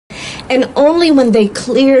And only when they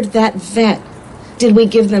cleared that vet did we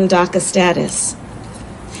give them DACA status.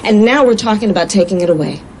 And now we're talking about taking it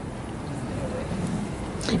away.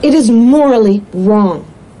 It is morally wrong.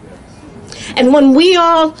 And when we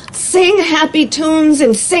all sing happy tunes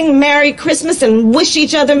and sing Merry Christmas and wish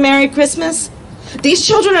each other Merry Christmas, these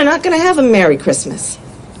children are not going to have a Merry Christmas.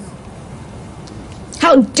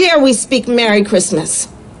 How dare we speak Merry Christmas?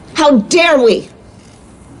 How dare we?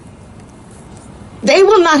 They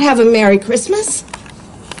will not have a Merry Christmas.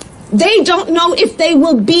 They don't know if they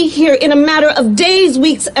will be here in a matter of days,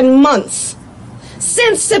 weeks, and months.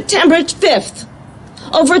 Since September 5th,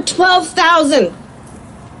 over 12,000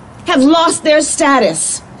 have lost their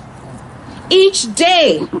status. Each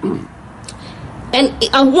day, and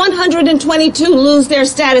 122 lose their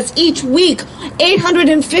status. Each week,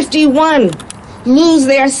 851 lose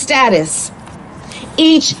their status.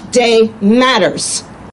 Each day matters.